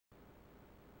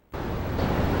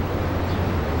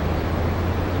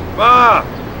Ma!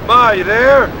 Ma, you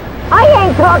there? I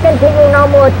ain't talking to you no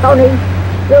more, Tony.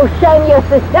 You shame your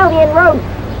Sicilian roots.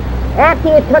 After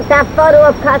you took that photo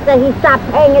of Casa, he stopped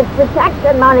paying his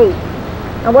protection money.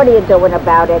 And what are you doing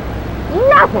about it?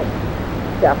 Nothing.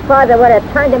 Your father would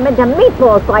have turned him into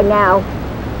meatballs by now.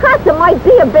 Casa might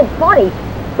be a bit funny,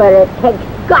 but it takes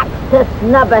guts to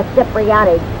snub a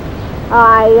Cipriani.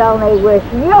 I only wish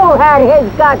you had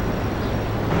his guts.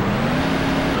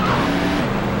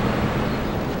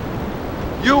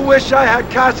 You wish I had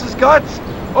Casa's guts?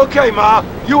 Okay, Ma,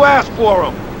 you asked for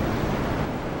them.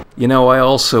 You know, I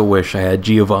also wish I had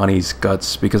Giovanni's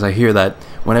guts, because I hear that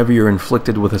whenever you're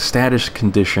inflicted with a status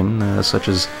condition, such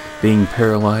as being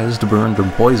paralyzed, burned, or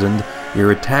poisoned, your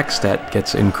attack stat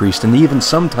gets increased, and even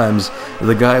sometimes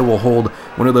the guy will hold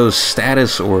one of those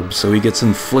status orbs, so he gets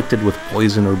inflicted with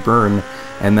poison or burn,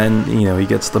 and then, you know, he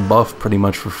gets the buff pretty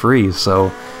much for free.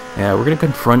 So, yeah, we're gonna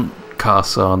confront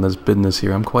Casa on this business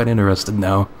here. I'm quite interested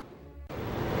now.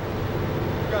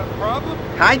 Got a problem?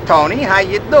 Hi, Tony. How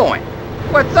you doing?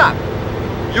 What's up?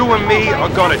 You and me are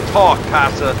gonna talk,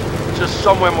 Casa. Just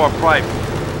somewhere more private.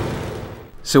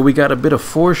 So we got a bit of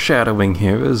foreshadowing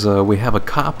here, as we have a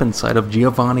cop inside of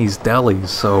Giovanni's deli,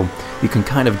 so you can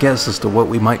kind of guess as to what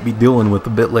we might be dealing with a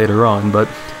bit later on. But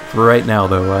for right now,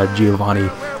 though,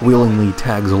 Giovanni willingly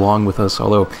tags along with us,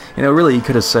 although, you know, really he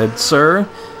could have said, "Sir,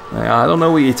 I don't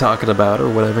know what you're talking about," or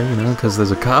whatever, you know, because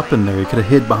there's a cop in there. He could have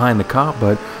hid behind the cop,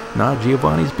 but nah,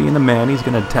 Giovanni's being a man. He's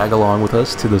going to tag along with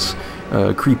us to this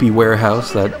creepy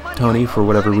warehouse that Tony, for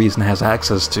whatever reason, has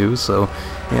access to. So,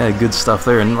 yeah, good stuff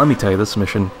there. And let me tell you, this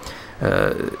mission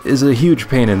is a huge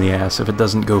pain in the ass if it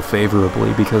doesn't go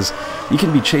favorably, because you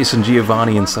can be chasing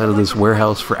Giovanni inside of this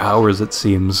warehouse for hours, it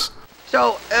seems.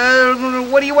 So,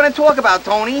 what do you want to talk about,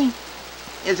 Tony?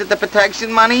 Is it the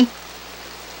protection money?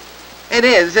 It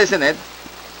is, isn't it?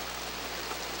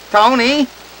 Tony?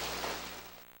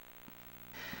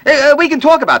 We can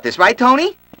talk about this, right,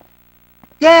 Tony?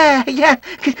 Yeah,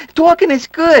 talking is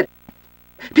good.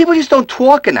 People just don't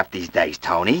talk enough these days,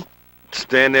 Tony.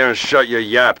 Stand there and shut your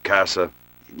yap, Casa.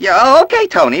 Yeah, okay,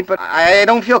 Tony, but I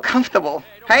don't feel comfortable.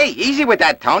 Hey, easy with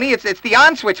that, Tony. It's the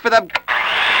on switch for the...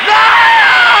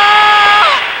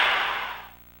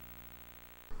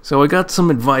 So I got some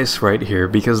advice right here,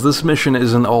 because this mission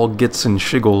isn't all gits and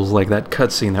shiggles like that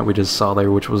cutscene that we just saw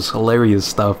there, which was hilarious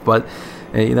stuff, but,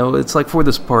 you know, it's like for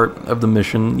this part of the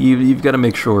mission, you've got to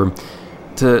make sure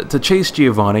to chase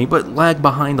Giovanni, but lag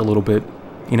behind a little bit,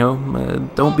 you know,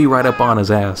 don't be right up on his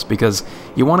ass, because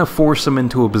you want to force him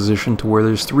into a position to where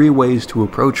there's 3 ways to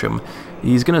approach him.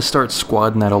 He's going to start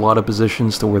squadding at a lot of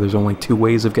positions to where there's only 2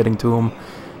 ways of getting to him,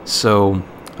 so...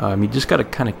 you just gotta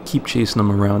kind of keep chasing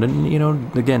him around, and, you know,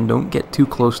 again, don't get too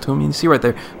close to him. You see right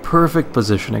there, perfect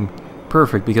positioning.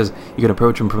 Perfect, because you can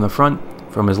approach him from the front,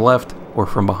 from his left, or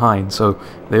from behind. So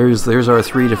there's our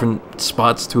 3 different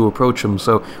spots to approach him.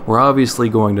 So we're obviously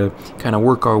going to kind of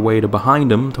work our way to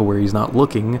behind him to where he's not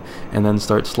looking, and then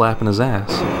start slapping his ass.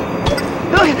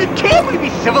 Can't we be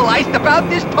civilized about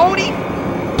this, Tony?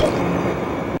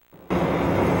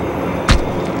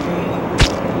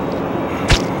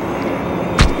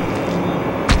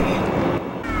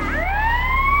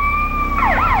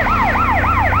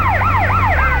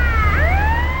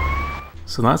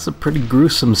 So that's a pretty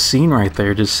gruesome scene right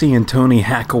there, just seeing Tony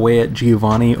hack away at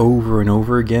Giovanni over and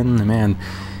over again. Man,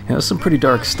 you know, some pretty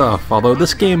dark stuff. Although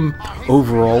this game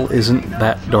overall isn't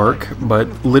that dark, but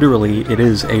literally it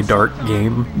is a dark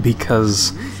game,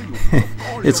 because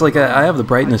it's like I have the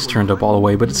brightness turned up all the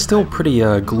way, but it's still pretty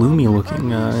gloomy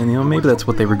looking, and, you know, maybe that's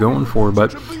what they were going for.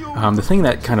 But the thing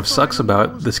that kind of sucks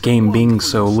about this game being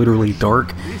so literally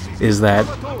dark is that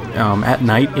at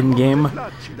night in game,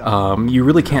 you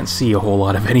really can't see a whole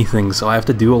lot of anything, so I have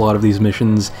to do a lot of these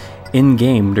missions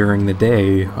in-game during the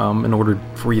day in order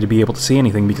for you to be able to see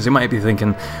anything, because you might be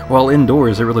thinking, well,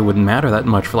 indoors it really wouldn't matter that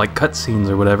much for like cutscenes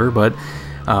or whatever, but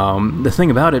the thing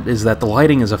about it is that the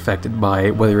lighting is affected by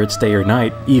whether it's day or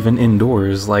night, even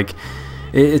indoors. Like,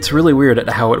 it's really weird at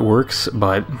how it works,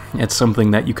 but it's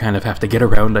something that you kind of have to get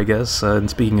around, I guess. And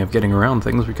speaking of getting around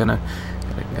things, we kind of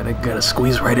gotta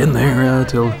squeeze right in there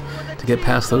to get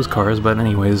past those cars. But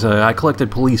anyways, I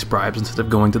collected police bribes instead of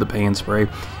going to the pay and spray,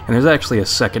 and there's actually a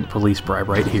second police bribe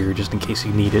right here, just in case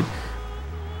you need it.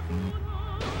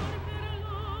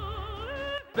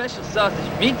 Special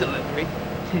sausage meat delivery?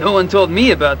 No one told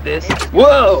me about this.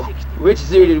 Whoa! Which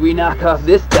zoo did we knock off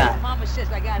this time?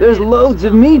 There's loads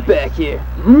of meat back here.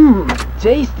 Mmm,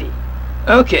 tasty.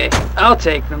 Okay, I'll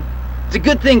take them. It's a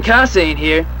good thing Casa ain't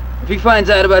here. If he finds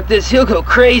out about this, he'll go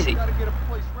crazy.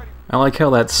 I like how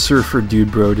that surfer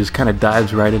dude bro just kind of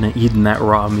dives right into eating that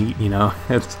raw meat, you know?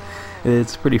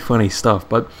 It's pretty funny stuff.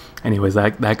 But anyways,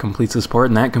 that completes this part,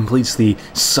 and that completes the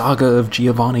saga of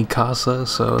Giovanni Casa.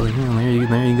 So there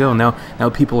you go. Now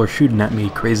people are shooting at me,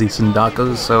 crazy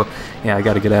Sindakas. So yeah, I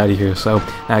got to get out of here. So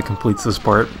that completes this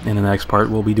part. In the next part,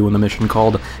 we'll be doing the mission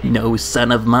called No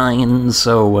Son of Mine.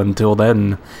 So until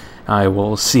then, I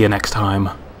will see you next time.